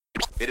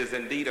It is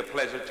indeed a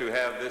pleasure to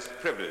have this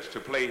privilege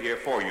to play here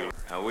for you.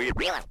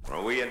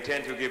 We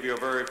intend to give you a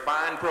very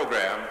fine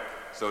program,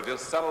 so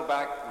just settle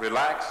back,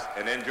 relax,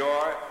 and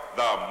enjoy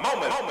the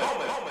moment.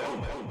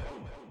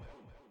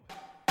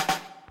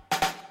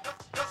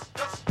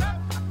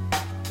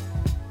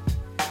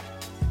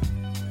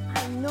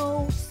 I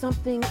know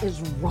something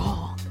is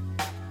wrong,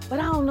 but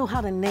I don't know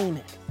how to name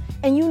it.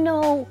 And you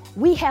know,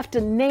 we have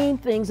to name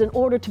things in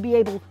order to be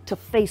able to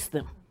face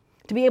them,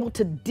 to be able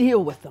to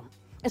deal with them.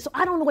 And so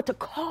I don't know what to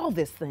call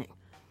this thing.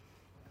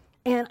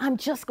 And I'm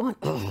just going,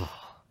 ugh.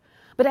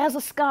 But as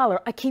a scholar,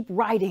 I keep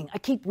writing, I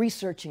keep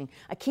researching,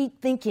 I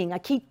keep thinking, I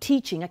keep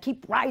teaching, I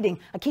keep writing,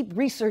 I keep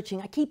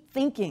researching, I keep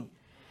thinking.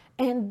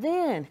 And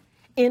then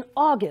in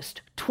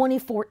August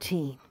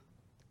 2014,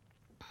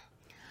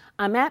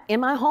 I'm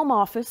in my home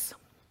office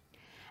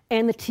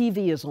and the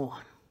TV is on.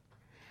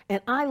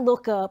 And I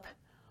look up,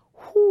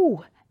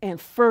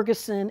 and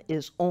Ferguson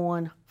is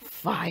on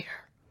fire.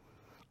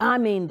 I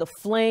mean, the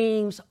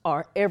flames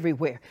are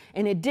everywhere.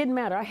 And it didn't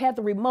matter. I had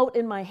the remote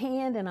in my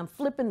hand and I'm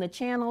flipping the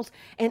channels.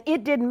 And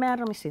it didn't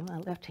matter. Let me see, my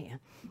left hand.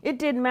 It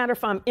didn't matter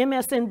if I'm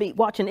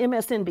watching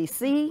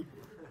MSNBC.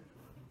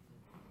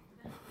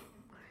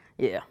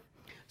 Yeah.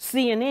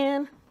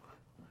 CNN.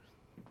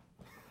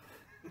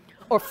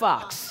 Or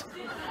Fox.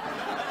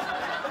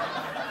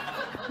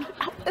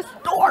 Out this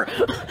door.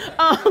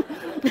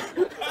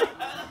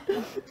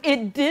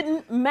 It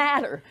didn't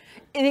matter.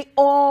 They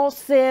all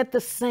said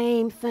the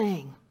same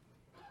thing.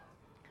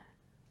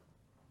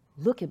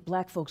 Look at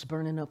black folks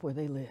burning up where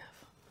they live.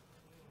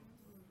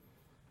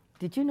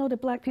 Did you know that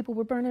black people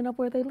were burning up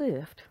where they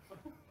lived?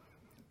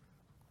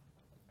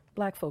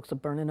 Black folks are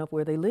burning up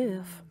where they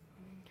live.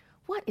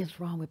 What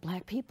is wrong with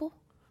black people?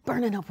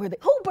 Burning up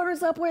who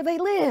burns up where they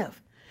live?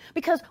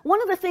 Because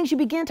one of the things you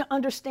begin to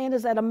understand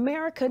is that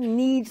America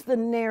needs the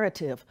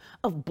narrative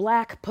of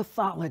black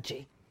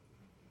pathology.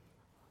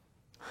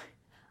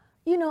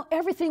 You know,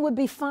 everything would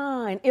be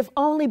fine if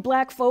only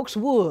black folks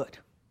would.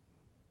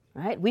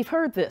 Right? We've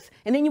heard this.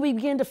 And then you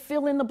begin to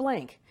fill in the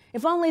blank.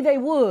 If only they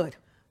would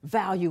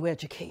value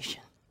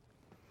education.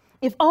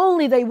 If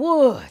only they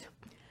would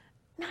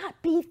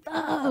not be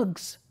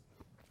thugs.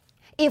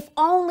 If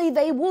only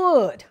they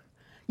would.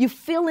 You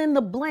fill in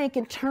the blank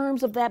in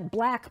terms of that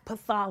black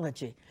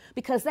pathology,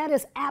 because that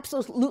is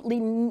absolutely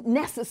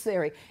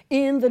necessary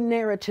in the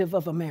narrative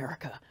of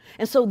America.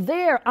 And so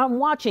there I'm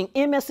watching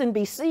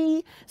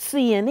MSNBC,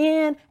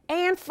 CNN,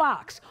 and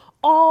Fox,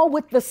 all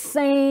with the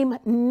same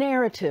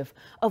narrative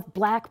of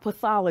black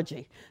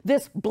pathology,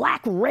 this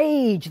black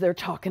rage they're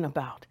talking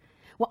about.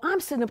 Well,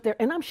 I'm sitting up there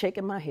and I'm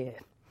shaking my head.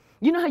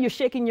 You know how you're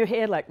shaking your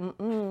head like,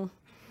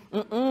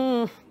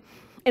 And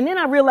then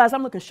I realized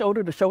I'm looking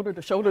shoulder to shoulder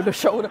to shoulder to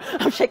shoulder.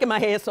 I'm shaking my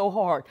head so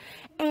hard.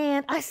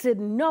 And I said,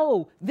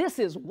 no, this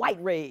is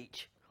white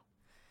rage.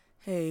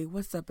 Hey,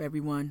 what's up,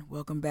 everyone?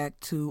 Welcome back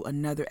to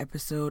another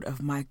episode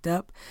of Mic'd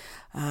Up,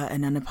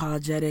 an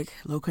unapologetic,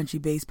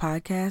 low-country-based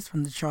podcast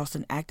from the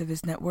Charleston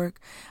Activist Network.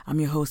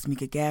 I'm your host,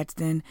 Mika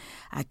Gadsden.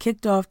 I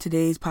kicked off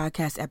today's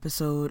podcast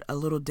episode a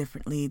little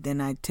differently than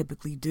I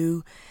typically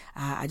do.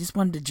 I just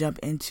wanted to jump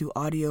into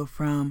audio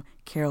from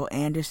Carol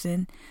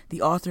Anderson,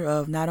 the author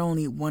of not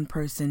only One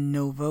Person,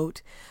 No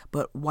Vote,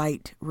 but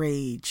White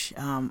Rage.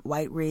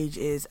 White Rage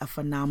is a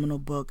phenomenal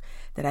book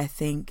that I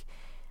think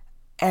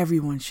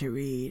everyone should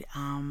read,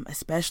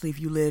 especially if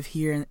you live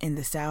here in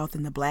the South,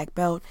 in the Black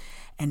Belt,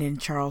 and in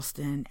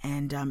Charleston,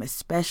 and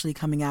especially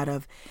coming out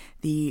of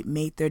the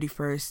May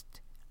 31st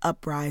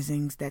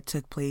uprisings that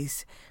took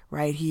place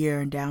right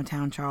here in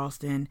downtown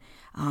Charleston.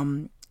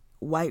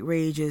 White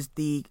Rage is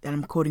and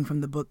I'm quoting from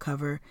the book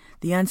cover,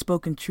 the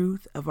unspoken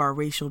truth of our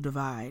racial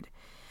divide.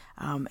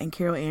 And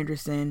Carol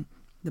Anderson,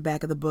 the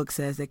back of the book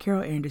says that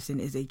Carol Anderson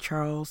is a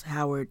Charles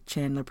Howard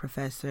Chandler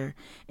professor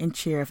and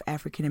chair of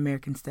African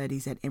American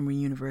Studies at Emory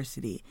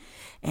University.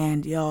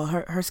 And y'all,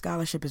 her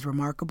scholarship is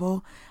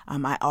remarkable.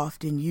 I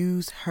often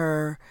use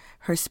her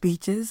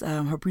speeches,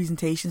 her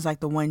presentations, like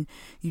the one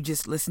you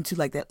just listened to,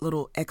 like that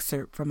little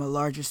excerpt from a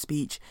larger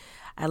speech.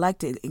 I like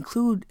to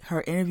include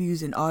her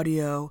interviews and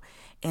audio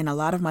in a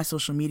lot of my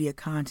social media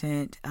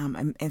content.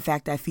 In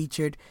fact, I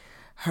featured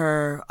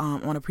her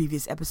on a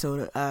previous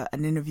episode,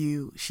 an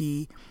interview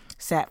she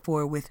sat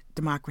for with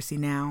Democracy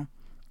Now!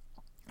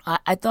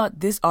 I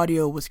thought this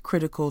audio was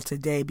critical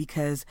today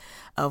because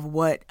of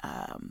what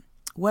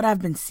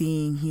I've been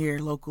seeing here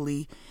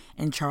locally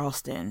in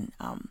Charleston.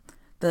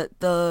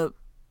 The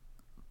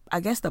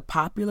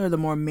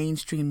more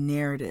mainstream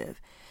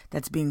narrative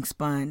that's being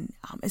spun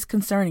is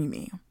concerning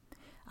me.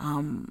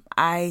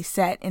 I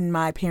sat in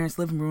my parents'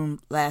 living room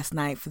last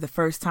night for the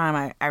first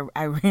time.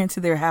 I ran to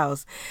their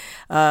house.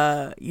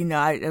 I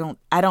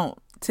don't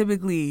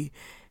typically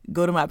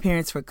go to my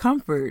parents for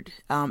comfort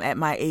at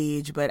my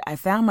age, but I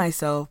found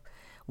myself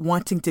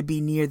wanting to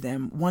be near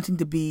them, wanting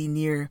to be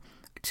near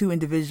two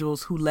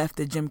individuals who left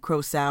the Jim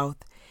Crow South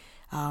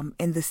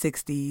in the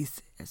 60s,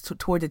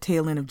 toward the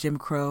tail end of Jim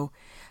Crow,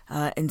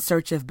 in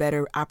search of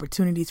better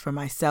opportunities for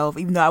myself.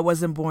 Even though I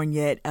wasn't born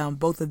yet,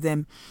 both of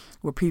them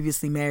were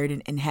previously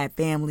married and had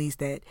families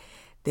that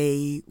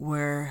They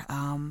were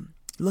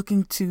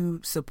looking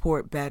to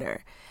support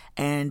better.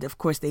 And of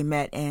course they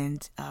met,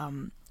 and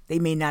they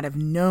may not have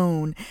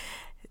known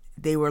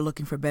they were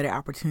looking for better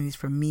opportunities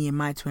for me and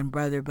my twin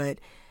brother, but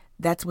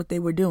that's what they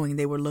were doing.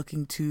 They were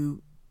looking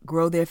to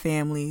grow their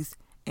families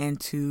and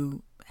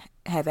to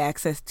have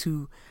access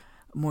to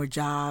more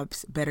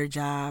jobs, better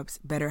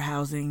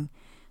housing,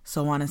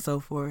 so on and so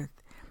forth.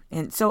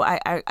 And so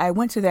I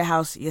went to their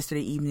house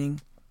yesterday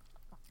evening,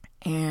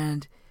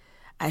 and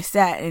I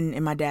sat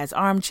in my dad's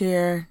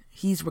armchair.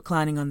 He's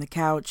reclining on the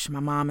couch. My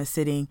mom is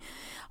sitting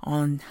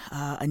on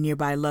a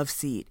nearby love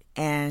seat.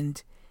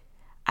 And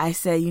I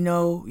said,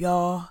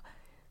 y'all,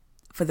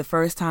 for the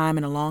first time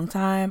in a long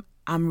time,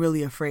 I'm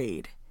really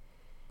afraid.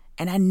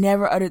 And I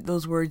never uttered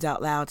those words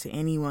out loud to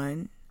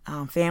anyone,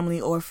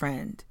 family or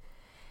friend.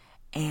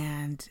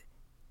 And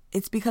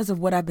it's because of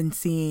what I've been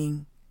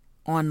seeing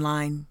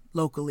online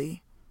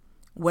locally,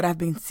 what I've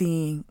been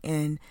seeing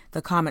in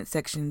the comment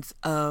sections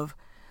of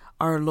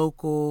our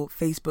local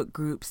Facebook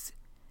groups.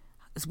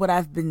 It's what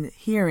I've been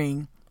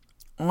hearing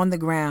on the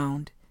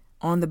ground,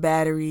 on the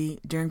Battery,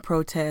 during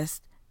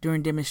protests,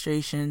 during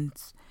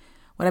demonstrations,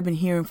 what I've been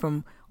hearing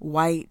from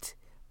white,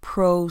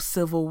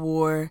 pro-Civil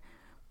War,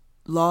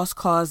 lost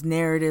cause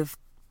narrative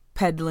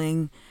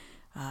peddling,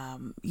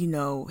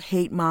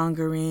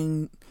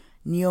 hate-mongering,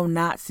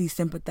 neo-Nazi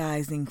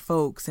sympathizing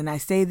folks. And I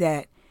say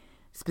that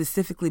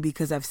specifically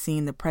because I've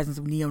seen the presence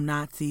of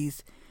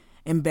neo-Nazis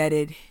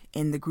embedded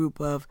in the group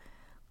of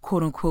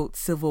quote-unquote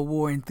Civil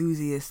War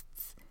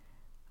enthusiasts.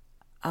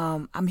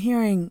 I'm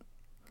hearing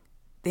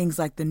things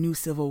like the new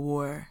Civil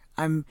War.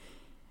 I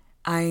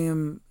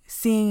am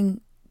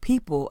seeing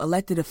people,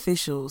 elected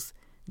officials,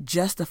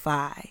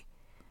 justify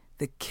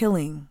the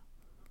killing,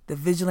 the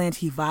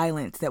vigilante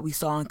violence that we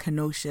saw in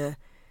Kenosha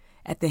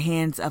at the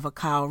hands of a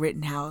Kyle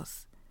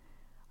Rittenhouse,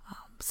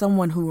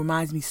 someone who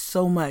reminds me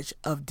so much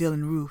of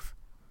Dylann Roof.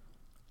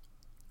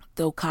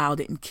 Though Kyle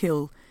didn't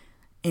kill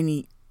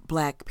any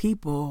black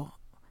people,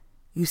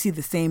 you see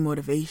the same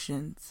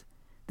motivations,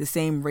 the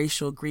same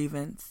racial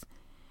grievance.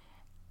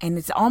 And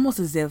it's almost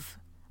as if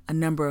a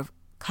number of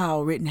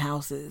Kyle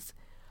Rittenhouses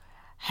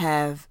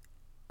have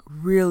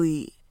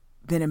really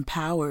been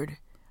empowered,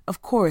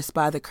 of course,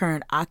 by the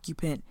current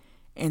occupant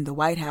in the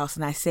White House.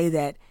 And I say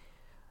that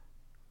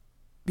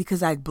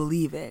because I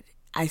believe it.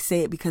 I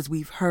say it because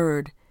we've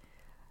heard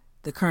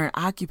the current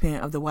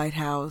occupant of the White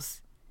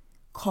House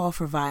call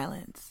for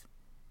violence,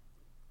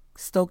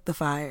 stoke the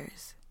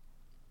fires.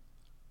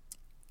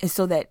 And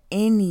so that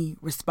any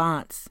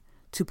response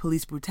to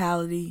police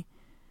brutality,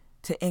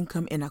 to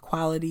income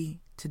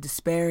inequality, to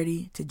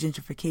disparity, to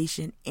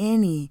gentrification,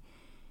 any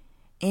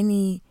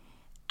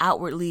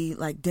outwardly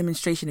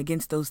demonstration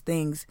against those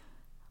things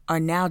are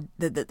now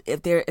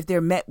if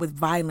they're met with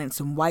violence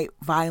and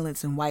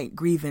white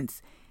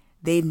grievance,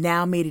 they've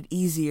now made it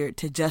easier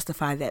to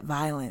justify that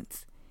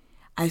violence.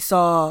 I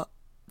saw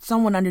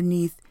someone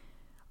underneath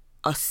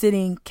a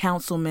sitting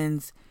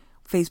councilman's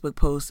Facebook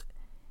post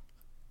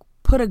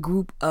put a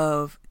group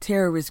of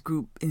terrorist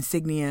group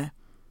insignia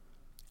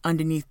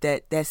underneath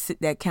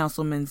that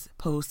councilman's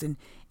post, and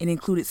it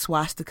included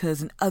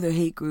swastikas and other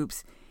hate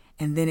groups,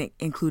 and then it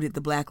included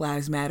the Black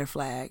Lives Matter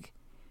flag.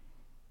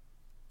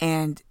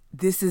 And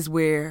this is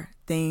where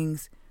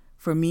things,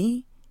 for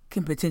me,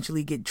 can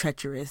potentially get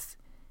treacherous.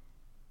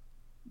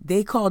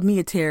 They called me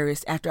a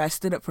terrorist after I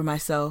stood up for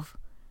myself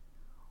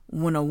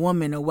when a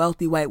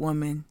wealthy white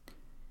woman,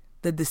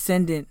 the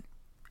descendant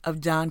of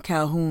John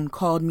Calhoun,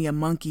 called me a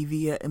monkey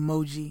via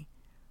emoji.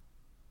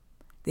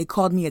 They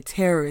called me a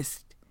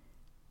terrorist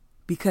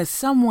because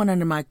someone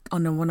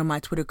under one of my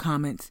Twitter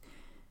comments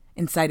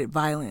incited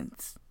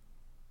violence.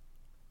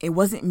 It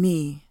wasn't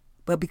me,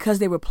 but because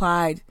they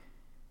replied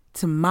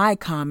to my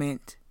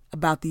comment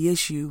about the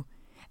issue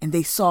and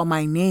they saw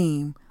my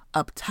name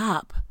up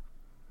top,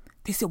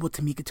 they said, well,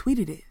 Tamika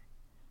tweeted it.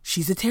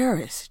 She's a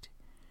terrorist.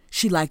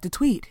 She liked the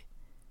tweet.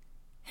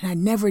 And I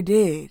never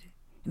did.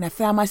 And I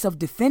found myself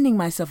defending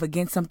myself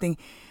against something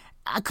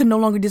I could no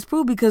longer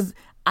disprove because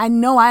I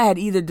know I had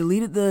either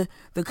deleted the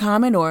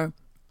comment or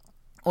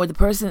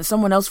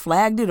someone else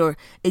flagged it, or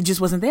it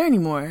just wasn't there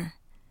anymore.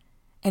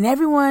 And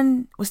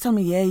everyone was telling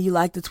me, yeah, you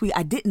liked the tweet.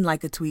 I didn't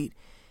like the tweet.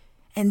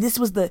 And this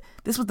was the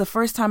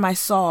first time I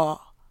saw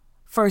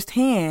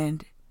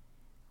firsthand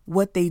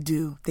what they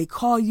do. They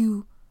call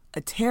you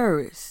a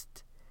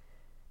terrorist.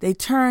 They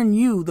turn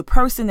you, the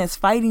person that's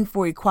fighting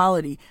for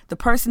equality, the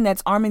person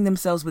that's arming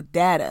themselves with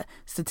data,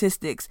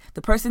 statistics,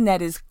 the person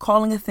that is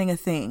calling a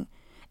thing,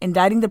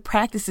 indicting the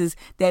practices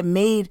that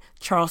made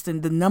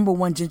Charleston the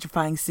 #1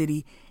 gentrifying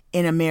city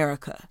in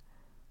America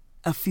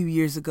a few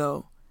years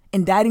ago,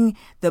 indicting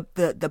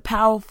the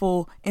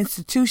powerful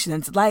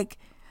institutions like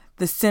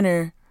the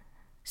city's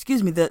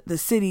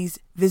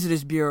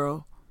Visitors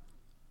Bureau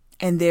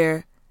and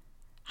their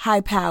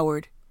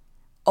high-powered,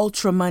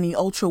 ultra-money,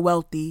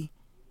 ultra-wealthy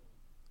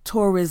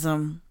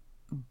tourism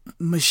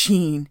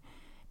machine,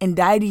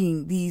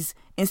 indicting these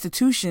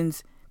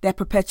institutions that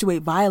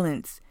perpetuate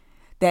violence,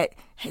 that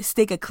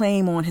stake a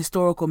claim on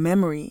historical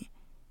memory,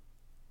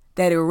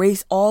 that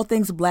erase all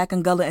things Black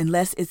and Gullah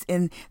unless it's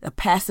in a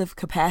passive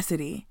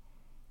capacity.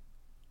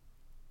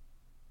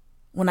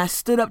 When I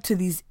stood up to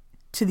these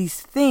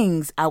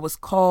things, I was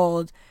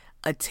called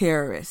a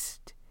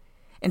terrorist.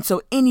 And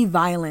so any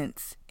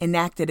violence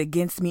enacted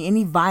against me,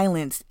 any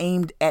violence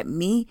aimed at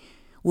me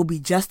will be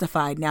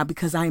justified now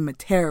because I am a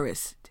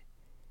terrorist.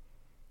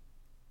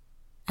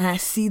 And I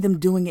see them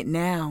doing it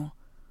now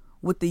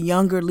with the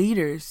younger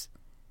leaders.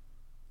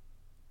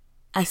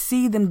 I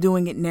see them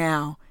doing it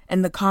now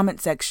in the comment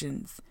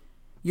sections.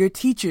 Your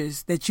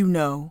teachers that you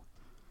know,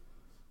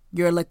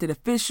 your elected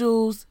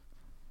officials,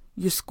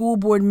 your school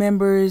board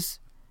members,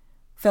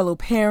 fellow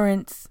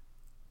parents,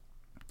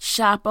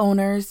 shop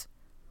owners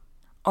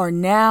are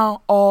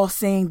now all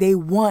saying they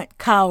want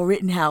Kyle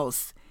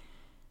Rittenhouse.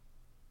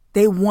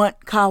 They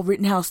want Kyle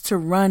Rittenhouse to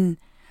run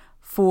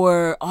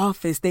for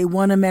office. They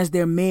want him as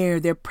their mayor,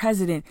 their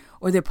president,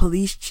 or their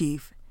police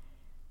chief.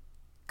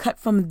 Cut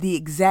from the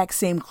exact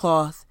same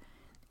cloth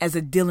as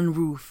a Dylann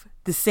Roof.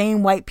 The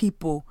same white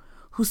people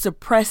who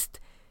suppressed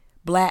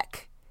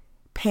Black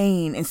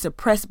pain and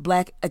suppressed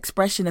Black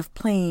expression of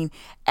pain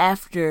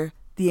after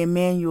the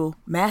Emanuel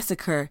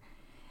massacre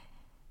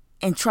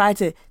and tried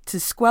to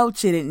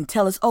squelch it and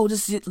tell us, oh,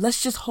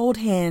 let's just hold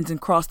hands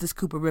and cross this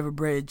Cooper River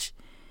Bridge.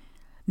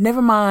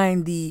 Never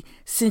mind the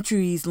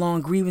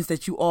centuries-long grievance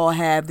that you all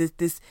have,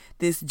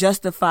 this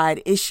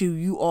justified issue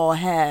you all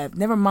have.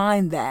 Never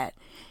mind that.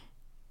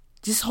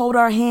 Just hold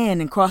our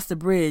hand and cross the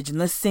bridge and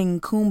let's sing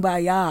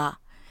Kumbaya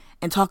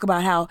and talk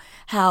about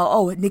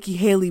how Nikki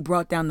Haley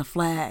brought down the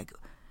flag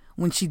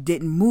when she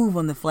didn't move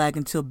on the flag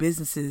until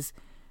businesses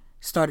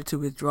started to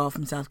withdraw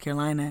from South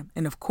Carolina.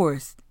 And of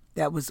course,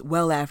 that was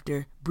well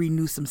after Bree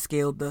Newsom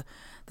scaled the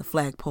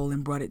flagpole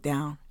and brought it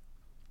down.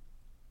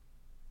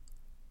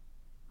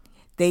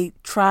 They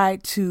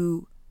tried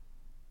to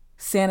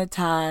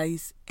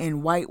sanitize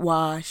and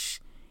whitewash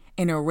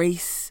and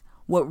erase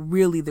what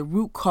really the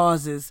root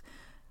causes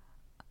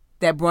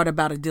that brought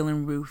about a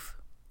Dylann Roof.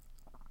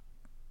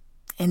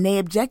 And they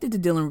objected to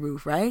Dylann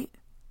Roof, right?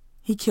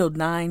 He killed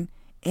 9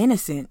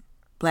 innocent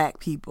Black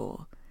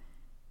people.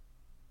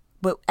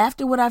 But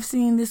after what I've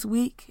seen this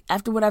week,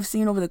 after what I've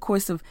seen over the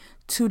course of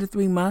 2 to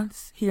 3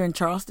 months here in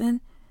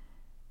Charleston,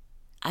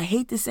 I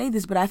hate to say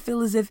this, but I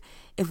feel as if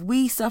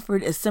we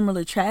suffered a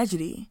similar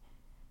tragedy,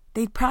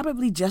 they'd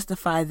probably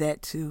justify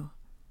that too.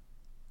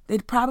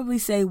 They'd probably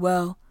say,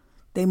 well,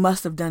 they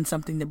must have done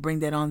something to bring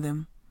that on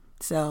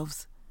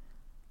themselves.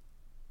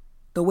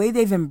 The way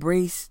they've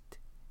embraced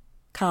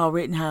Kyle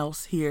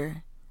Rittenhouse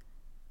here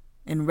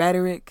in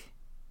rhetoric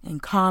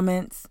and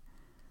comments,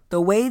 the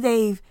way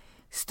they've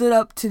stood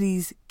up to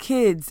these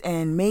kids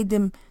and made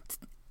them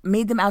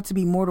out to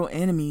be mortal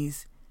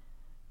enemies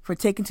for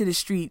taking to the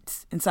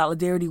streets in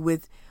solidarity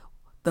with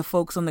the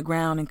folks on the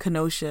ground in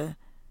Kenosha,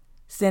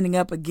 standing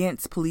up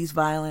against police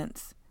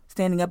violence,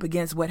 standing up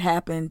against what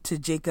happened to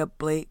Jacob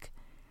Blake.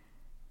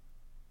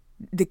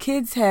 The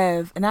kids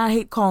have, and I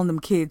hate calling them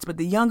kids, but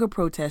the younger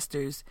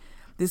protesters,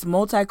 this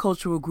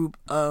multicultural group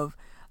of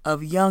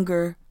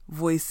younger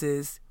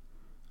voices,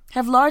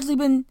 have largely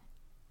been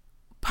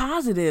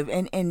positive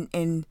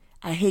and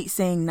I hate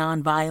saying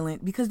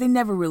nonviolent because they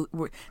never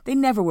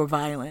were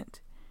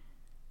violent.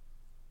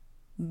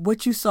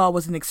 What you saw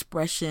was an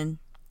expression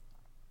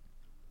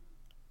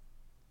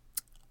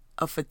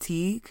of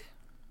fatigue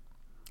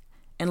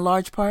in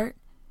large part,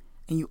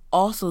 and you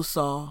also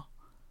saw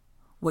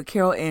what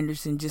Carol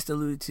Anderson just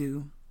alluded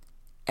to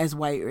as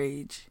white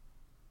rage.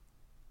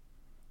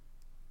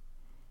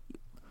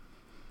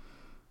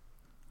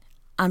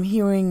 I'm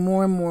hearing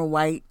more and more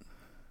white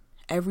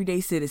everyday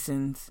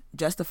citizens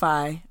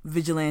justify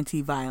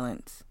vigilante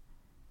violence.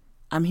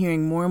 I'm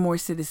hearing more and more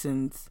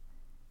citizens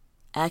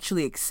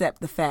actually accept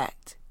the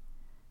fact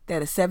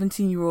that a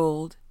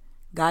 17-year-old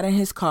got in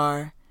his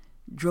car,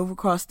 drove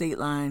across state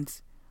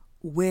lines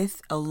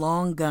with a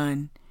long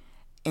gun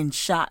and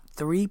shot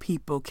 3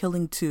 people,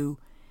 killing 2.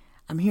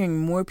 I'm hearing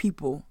more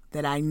people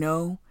that I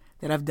know,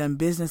 that I've done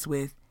business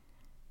with,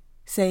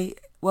 say,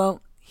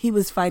 well, he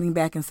was fighting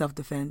back in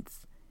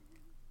self-defense,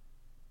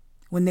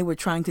 when they were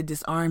trying to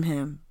disarm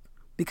him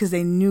because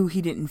they knew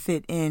he didn't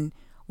fit in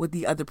with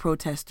the other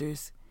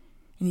protesters.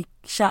 And he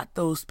shot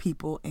those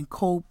people in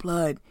cold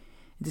blood.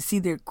 And to see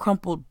their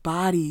crumpled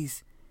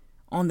bodies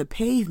on the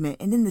pavement,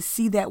 and then to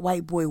see that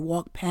white boy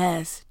walk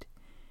past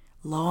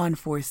law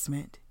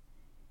enforcement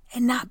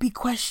and not be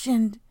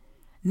questioned,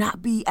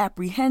 not be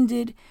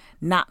apprehended,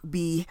 not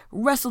be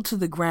wrestled to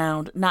the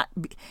ground, not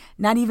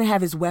even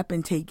have his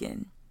weapon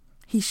taken.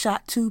 He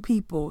shot 2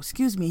 people.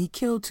 He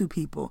killed 2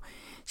 people,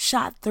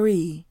 shot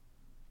 3.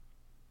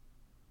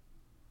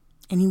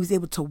 And he was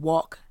able to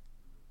walk.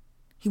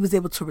 He was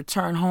able to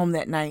return home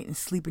that night and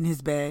sleep in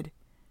his bed.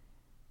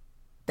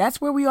 That's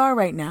where we are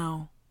right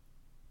now.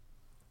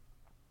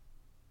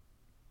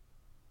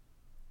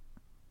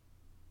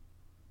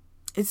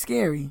 It's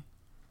scary.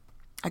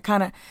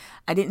 I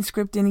didn't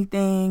script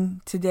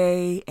anything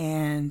today,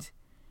 and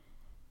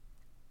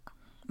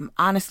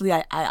honestly,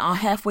 I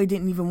halfway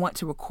didn't even want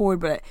to record,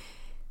 but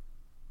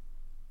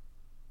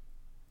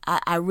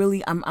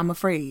I'm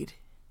afraid.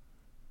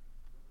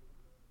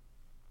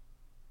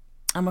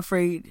 I'm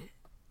afraid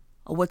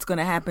of what's going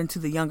to happen to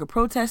the younger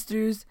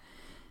protesters.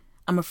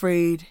 I'm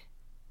afraid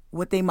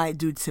what they might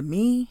do to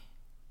me.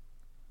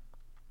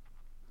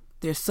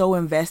 They're so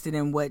invested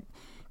in what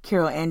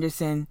Carol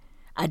Anderson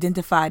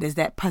identified as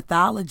that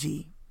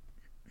pathology.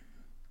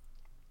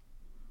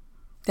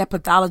 That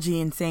pathology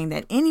in saying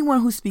that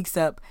anyone who speaks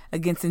up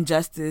against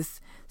injustice,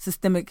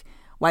 systemic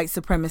white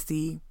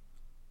supremacy,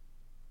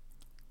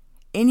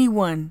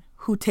 anyone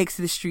who takes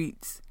to the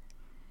streets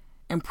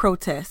and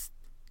protests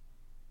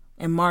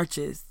and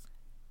marches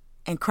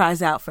and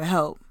cries out for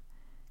help,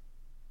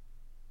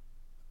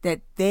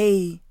 that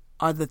they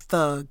are the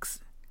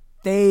thugs.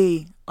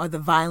 They are the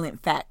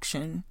violent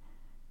faction.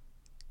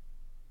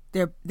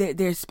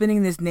 They're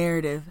spinning this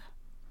narrative.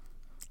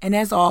 And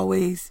as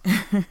always,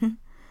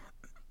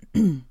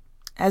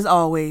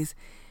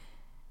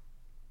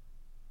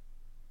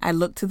 I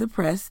look to the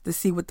press to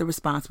see what the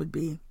response would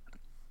be.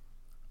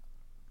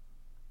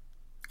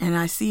 And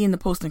I see in the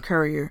Post and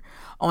Courier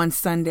on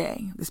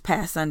Sunday, this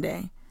past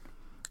Sunday,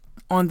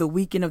 on the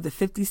weekend of the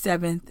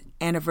 57th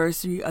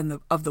anniversary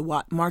of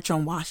the March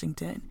on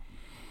Washington,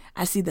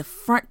 I see the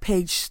front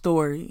page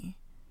story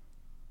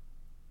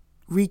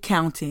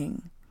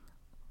recounting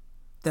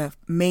the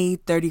May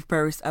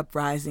 31st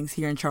uprisings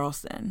here in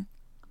Charleston.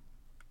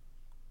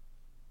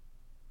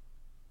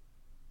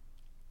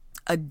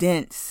 A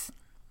dense,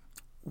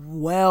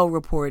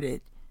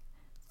 well-reported,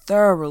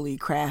 thoroughly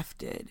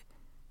crafted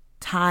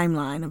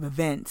timeline of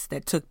events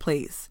that took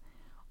place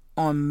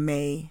on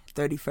May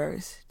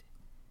 31st.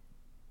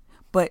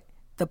 But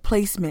the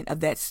placement of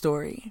that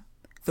story,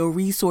 the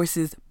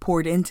resources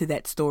poured into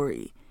that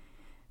story,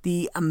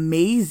 the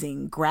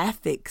amazing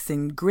graphics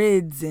and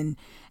grids and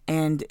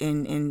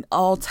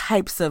all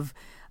types of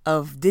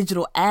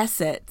digital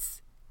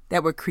assets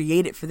that were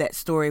created for that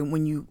story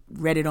when you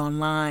read it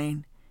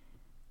online,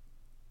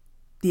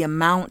 the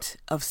amount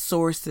of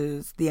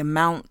sources, the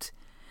amount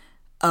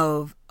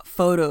of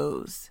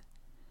photos.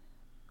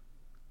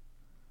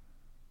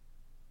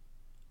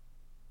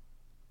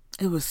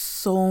 It was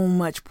so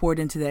much poured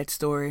into that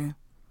story.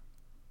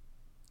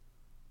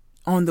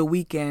 On the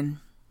weekend,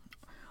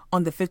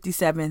 on the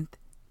 57th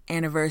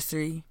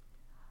anniversary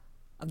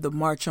of the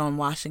March on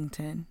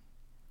Washington,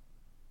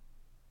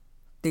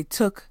 they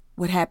took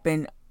what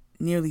happened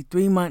nearly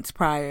 3 months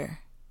prior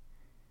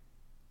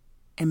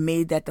and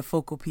made that the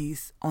focal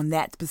piece on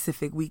that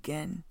specific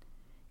weekend.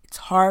 It's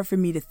hard for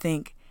me to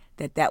think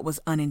that that was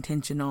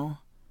unintentional.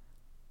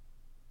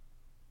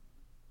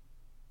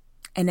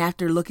 And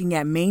after looking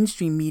at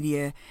mainstream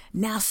media,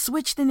 now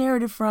switch the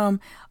narrative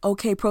from,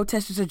 okay,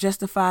 protesters are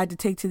justified to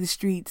take to the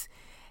streets,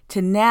 to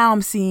now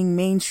I'm seeing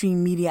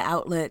mainstream media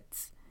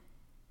outlets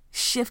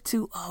shift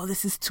to, oh,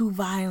 this is too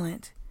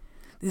violent.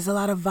 There's a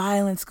lot of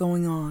violence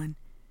going on.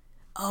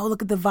 Oh,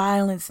 look at the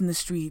violence in the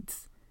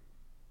streets.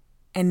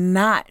 And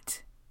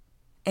not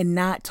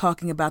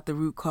talking about the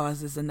root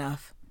causes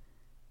enough.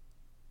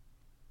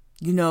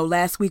 You know,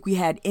 last week we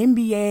had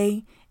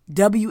NBA,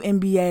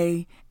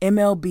 WNBA,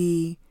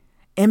 MLB,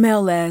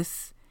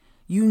 MLS,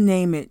 you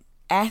name it,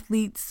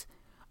 athletes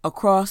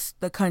across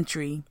the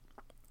country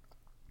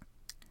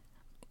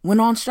went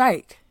on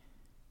strike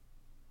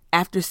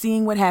after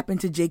seeing what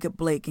happened to Jacob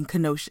Blake in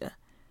Kenosha.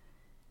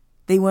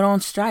 They went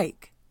on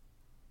strike.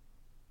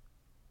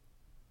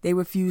 They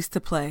refused to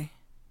play.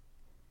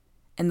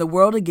 And the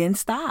world again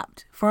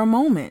stopped for a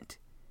moment.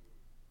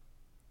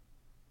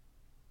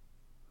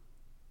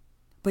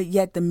 But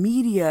yet the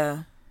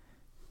media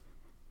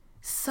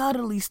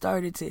subtly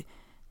started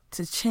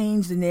to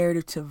change the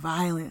narrative to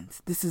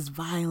violence. This is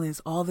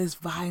violence, all this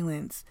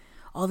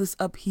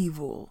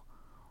upheaval,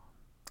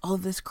 all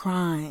this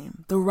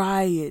crime, the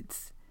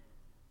riots,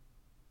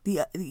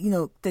 the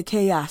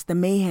chaos, the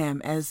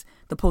mayhem, as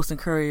the Post and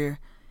Courier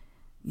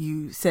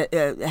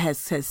has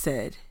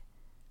said.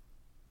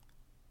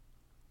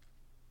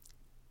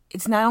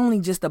 It's not only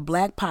just a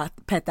black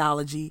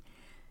pathology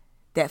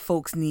that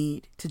folks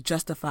need to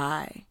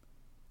justify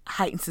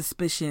heightened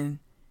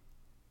suspicion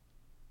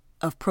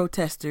of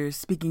protesters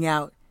speaking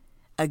out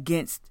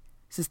against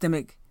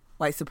systemic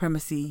white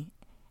supremacy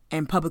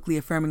and publicly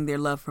affirming their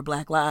love for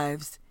black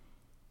lives.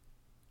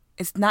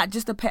 It's not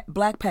just a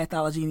black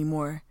pathology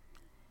anymore.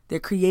 They're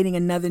creating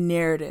another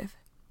narrative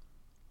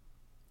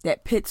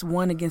that pits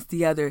one against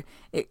the other.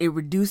 It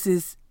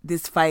reduces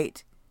this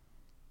fight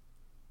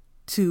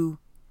to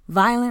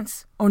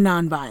violence or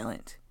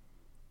nonviolent.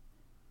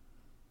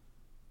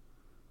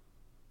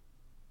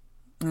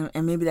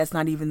 And maybe that's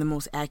not even the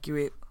most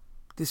accurate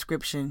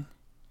description.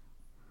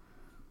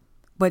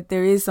 But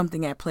there is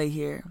something at play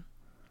here.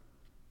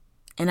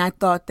 And I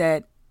thought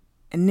that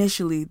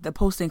initially the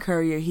Post and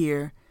Courier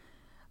here,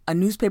 a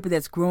newspaper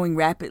that's growing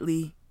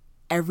rapidly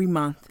every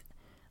month,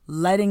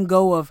 letting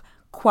go of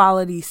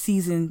quality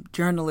seasoned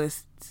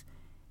journalists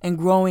and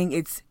growing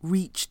its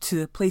reach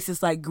to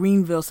places like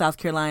Greenville, South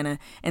Carolina,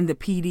 and the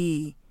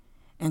PD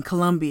and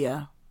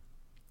Columbia.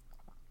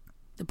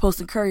 The Post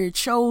and Courier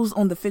chose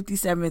on the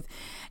 57th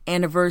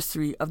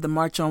anniversary of the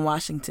March on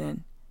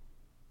Washington,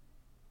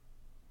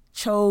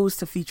 chose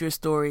to feature a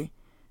story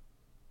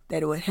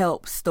that it would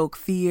help stoke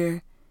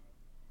fear,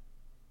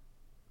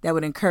 that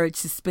would encourage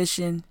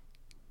suspicion,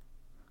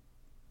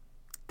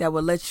 that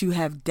would let you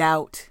have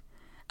doubt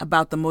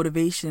about the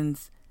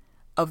motivations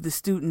of the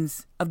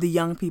students, of the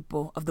young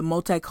people, of the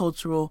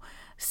multicultural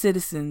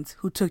citizens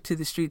who took to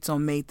the streets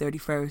on May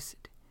 31st.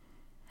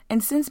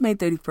 And since May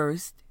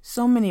 31st,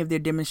 so many of their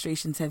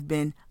demonstrations have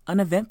been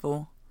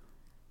uneventful.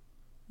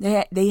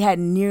 They had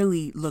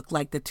nearly looked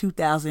like the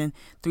 2,000,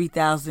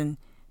 3,000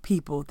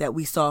 people that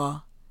we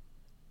saw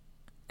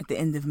at the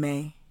end of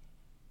May.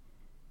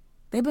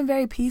 They've been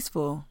very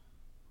peaceful.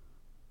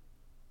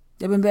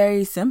 They've been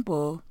very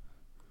simple.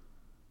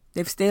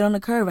 They've stayed on the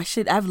curve.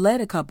 I've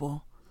led a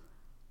couple.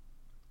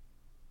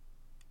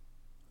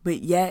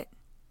 But yet,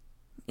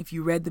 if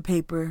you read the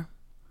paper,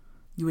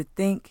 you would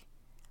think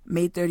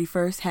May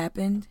 31st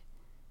happened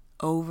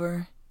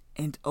over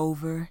and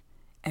over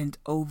and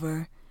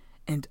over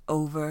and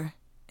over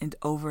and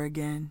over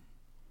again.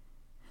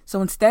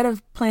 So instead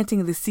of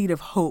planting the seed of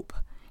hope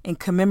and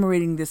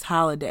commemorating this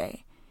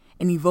holiday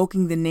and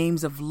evoking the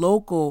names of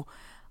local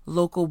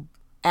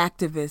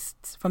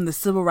activists from the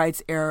civil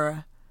rights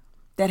era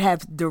that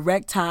have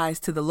direct ties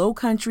to the Low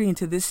Country and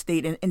to this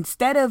state, and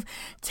instead of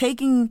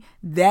taking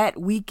that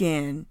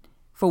weekend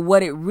for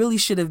what it really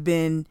should have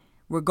been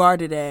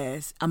regarded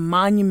as a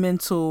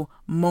monumental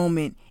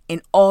moment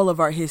in all of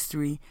our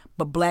history,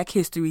 but Black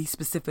history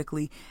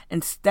specifically,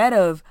 instead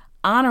of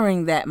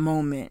honoring that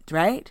moment,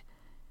 right?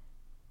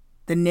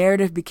 The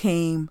narrative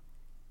became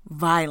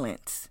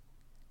violence,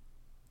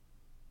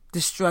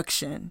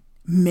 destruction,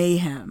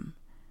 mayhem.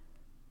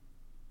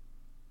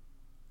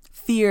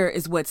 Fear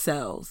is what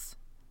sells,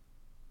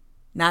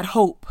 not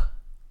hope.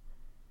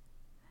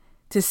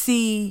 To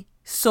see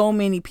so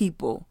many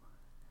people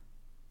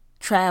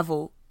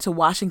travel to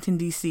Washington,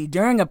 D.C.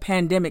 during a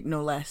pandemic,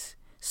 no less,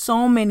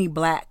 so many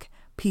Black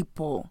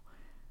people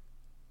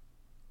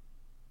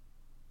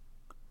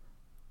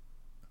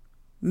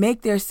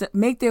make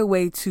their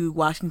way to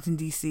Washington,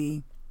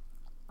 D.C.,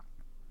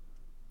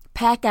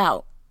 pack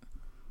out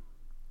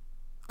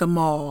the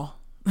mall,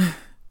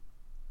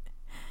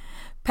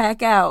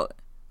 pack out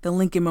the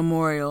Lincoln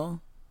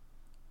Memorial,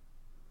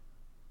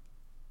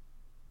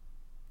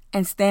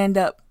 and stand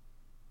up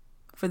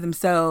for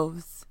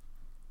themselves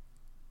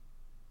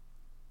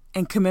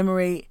and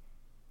commemorate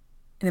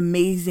an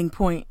amazing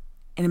point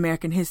in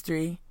American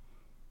history.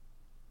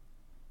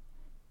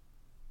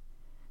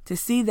 To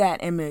see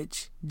that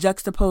image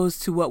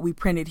juxtaposed to what we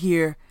printed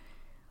here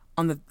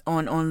on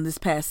this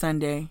past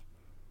Sunday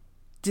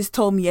just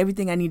told me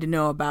everything I need to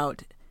know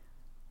about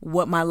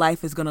what my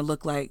life is going to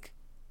look like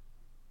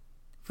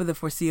for the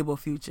foreseeable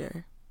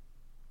future.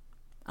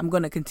 I'm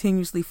going to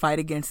continuously fight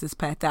against this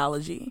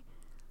pathology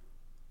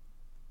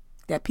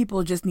that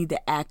people just need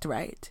to act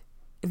right.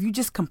 If you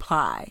just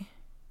comply,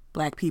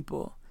 Black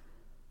people,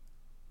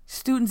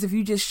 students, if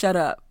you just shut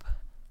up,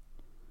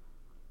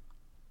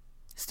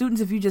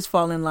 students, if you just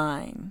fall in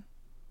line,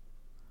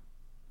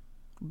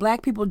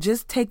 Black people,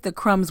 just take the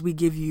crumbs we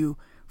give you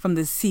from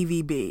the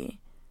CVB.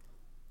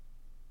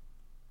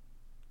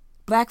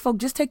 Black folk,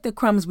 just take the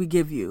crumbs we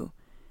give you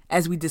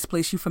as we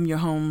displace you from your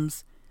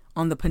homes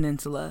on the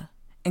peninsula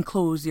and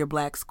close your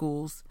Black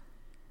schools.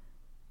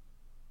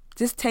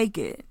 Just take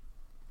it.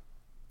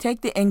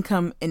 Take the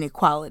income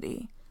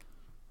inequality.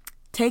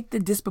 Take the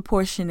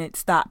disproportionate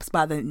stops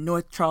by the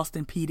North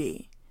Charleston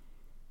PD.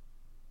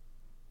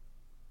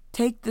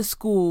 Take the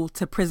school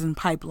to prison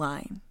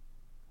pipeline.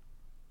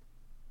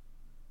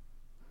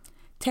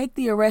 Take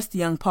the arrest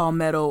young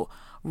Palmetto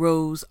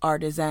Rose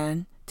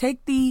artisan.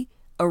 Take the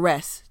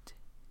arrest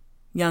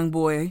young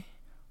boy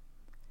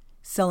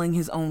selling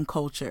his own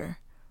culture.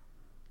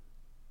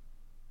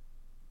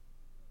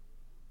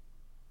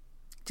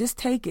 Just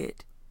take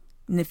it.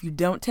 And if you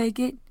don't take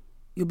it,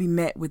 you'll be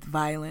met with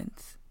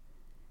violence.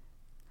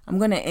 I'm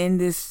going to end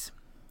this,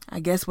 I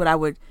guess what I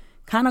would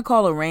kind of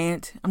call a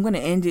rant. I'm going to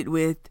end it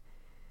with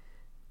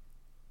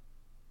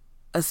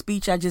a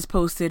speech I just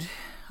posted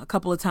a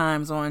couple of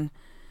times on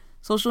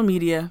social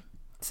media.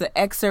 It's an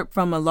excerpt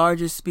from a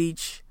larger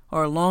speech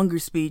or a longer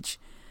speech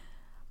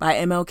by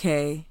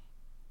MLK,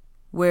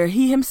 where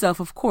he himself,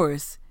 of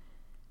course,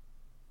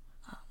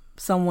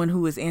 someone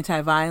who is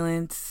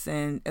anti-violence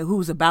and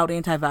who's about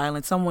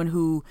anti-violence, someone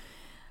who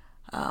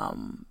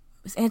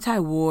is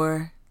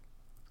anti-war,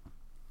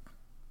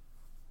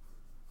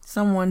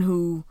 someone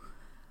who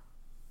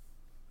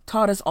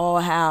taught us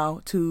all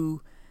how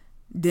to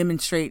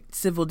demonstrate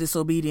civil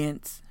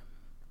disobedience.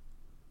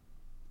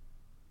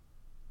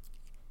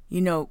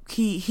 You know,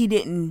 he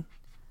didn't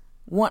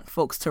want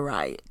folks to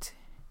riot,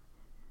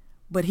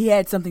 but he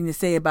had something to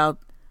say about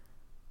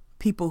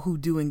people who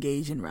do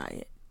engage in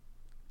riot,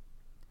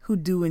 who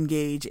do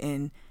engage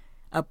in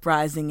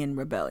uprising and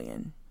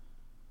rebellion.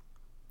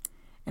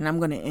 And I'm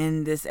going to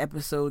end this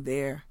episode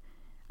there.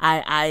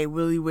 I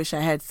really wish I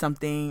had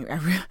something,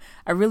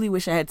 I really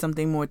wish I had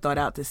something more thought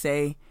out to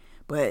say,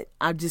 but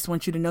I just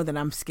want you to know that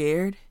I'm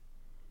scared.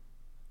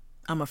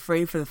 I'm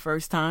afraid for the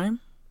first time.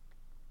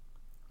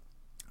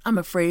 I'm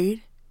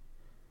afraid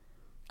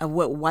of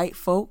what white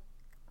folk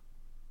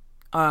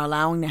are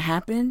allowing to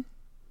happen,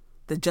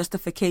 the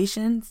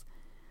justifications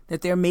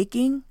that they're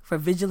making for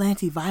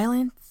vigilante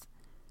violence,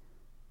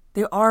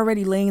 they're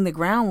already laying the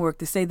groundwork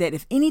to say that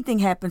if anything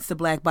happens to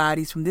black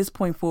bodies from this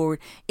point forward,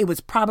 it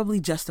was probably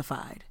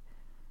justified.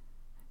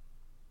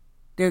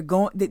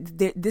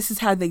 This is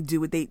how they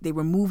do it. They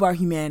remove our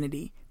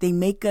humanity. They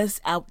make us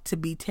out to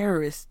be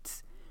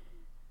terrorists.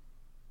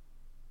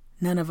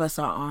 None of us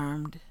are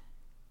armed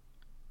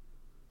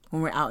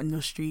when we're out in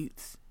the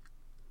streets.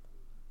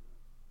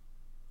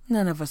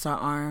 None of us are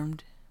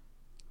armed.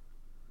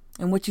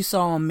 And what you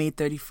saw on May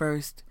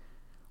 31st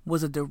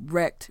was a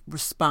direct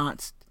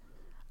response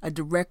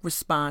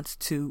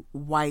to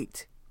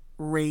white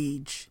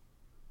rage,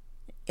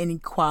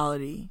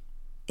 inequality,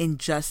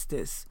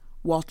 injustice.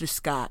 Walter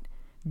Scott,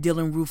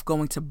 Dylann Roof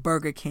going to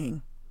Burger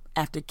King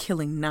after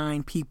killing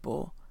 9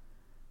 people,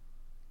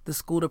 the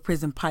school to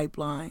prison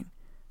pipeline,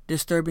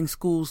 disturbing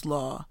schools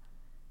law,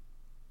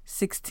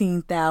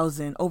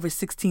 over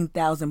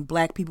 16,000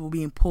 black people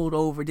being pulled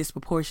over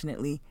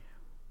disproportionately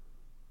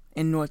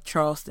in North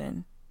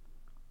Charleston,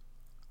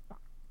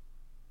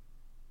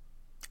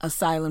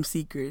 asylum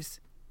seekers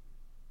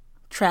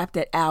trapped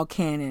at Al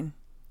Cannon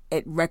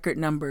at record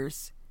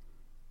numbers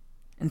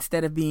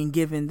instead of being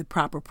given the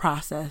proper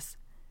process.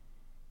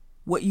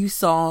 What you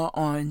saw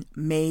on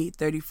May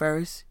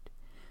 31st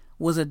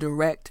was a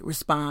direct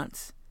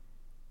response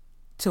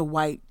to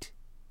white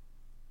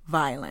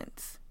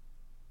violence.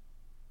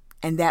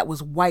 And that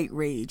was white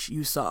rage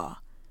you saw,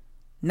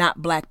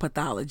 not black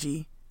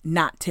pathology,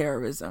 not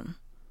terrorism.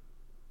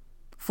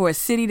 For a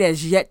city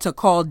that's yet to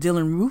call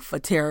Dylann Roof a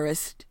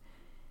terrorist,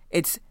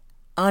 it's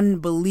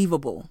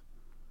unbelievable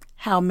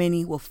how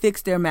many will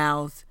fix their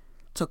mouths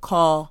to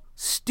call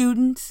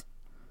students,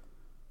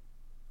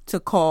 to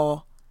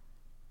call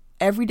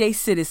everyday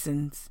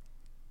citizens,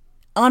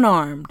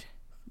 unarmed,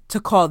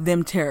 to call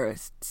them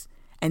terrorists.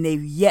 And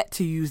they've yet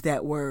to use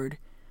that word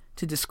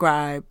to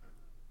describe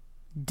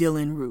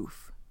Dylann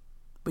Roof.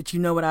 But you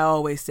know what I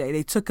always say,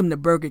 they took him to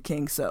Burger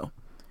King, so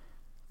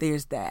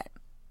there's that.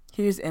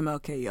 Here's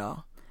MLK,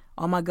 y'all.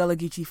 All my Gullah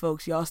Geechee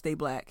folks, y'all stay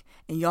black,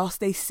 and y'all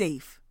stay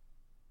safe.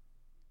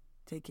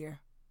 Take care.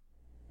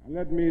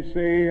 Let me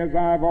say, as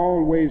I've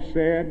always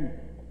said,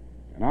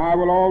 and I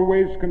will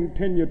always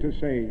continue to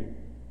say,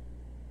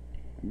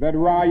 that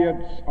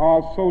riots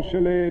are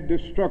socially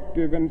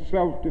destructive and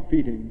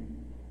self-defeating.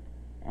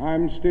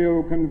 I'm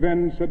still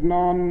convinced that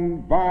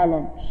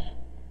non-violence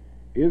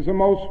is the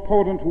most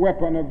potent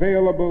weapon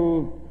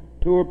available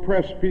to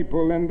oppress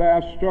people in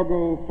their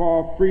struggle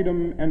for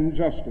freedom and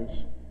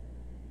justice.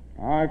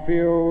 I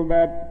feel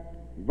that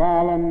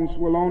violence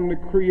will only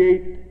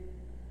create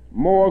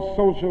more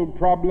social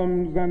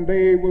problems than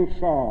they will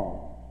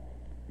solve,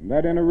 and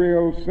that in a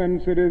real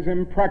sense it is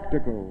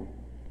impractical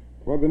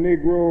for the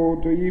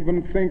Negro to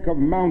even think of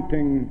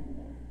mounting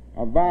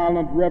a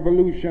violent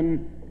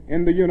revolution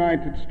in the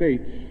United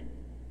States.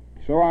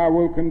 So I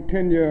will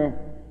continue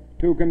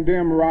to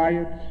condemn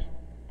riots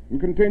and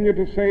continue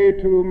to say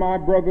to my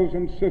brothers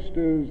and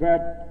sisters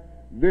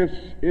that this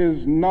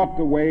is not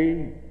the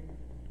way.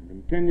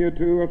 Continue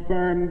to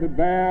affirm that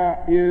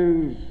there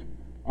is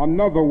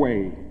another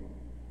way.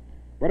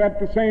 But at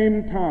the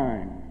same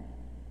time,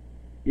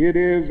 it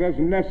is as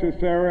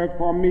necessary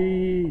for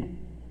me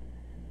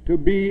to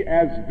be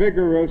as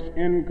vigorous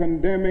in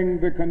condemning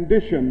the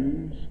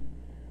conditions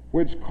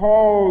which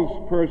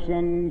cause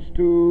persons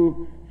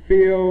to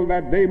feel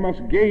that they must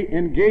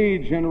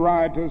engage in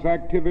riotous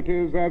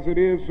activities as it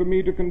is for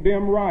me to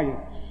condemn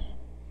riots.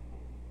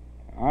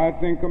 I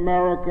think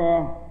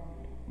America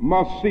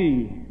must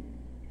see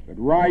that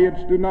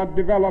riots do not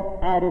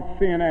develop out of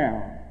thin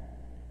air.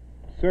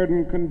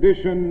 Certain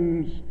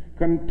conditions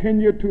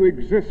continue to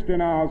exist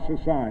in our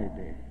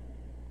society,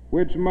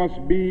 which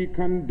must be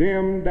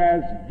condemned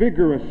as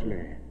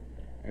vigorously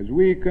as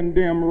we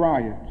condemn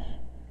riots.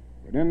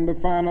 But in the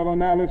final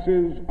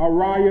analysis, a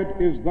riot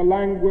is the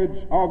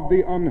language of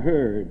the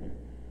unheard.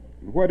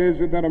 And what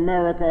is it that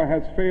America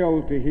has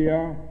failed to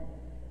hear?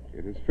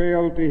 It has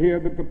failed to hear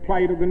that the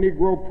plight of the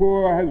Negro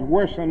poor has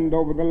worsened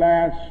over the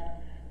last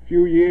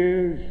few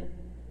years.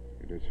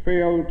 It has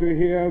failed to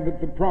hear that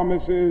the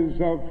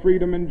promises of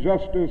freedom and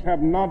justice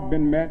have not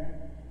been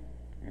met.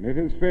 And it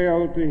has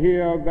failed to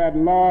hear that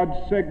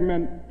large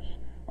segments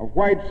of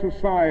white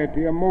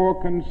society are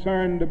more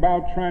concerned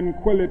about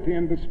tranquility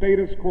and the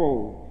status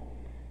quo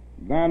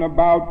than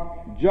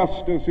about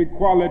justice,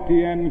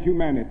 equality, and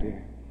humanity.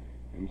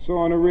 And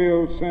so in a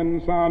real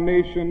sense, our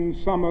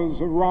nation's summers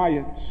of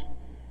riots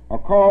are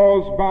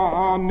caused by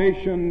our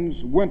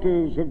nation's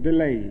winters of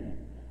delay.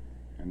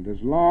 And as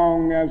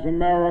long as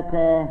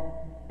America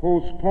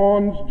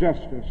postpones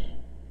justice,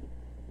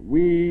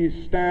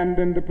 we stand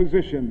in the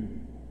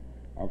position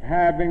of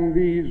having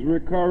these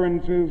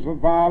recurrences of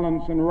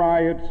violence and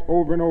riots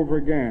over and over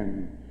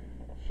again.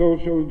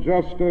 Social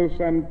justice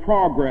and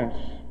progress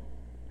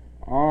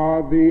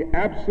are the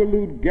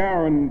absolute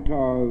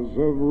guarantors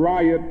of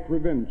riot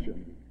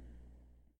prevention.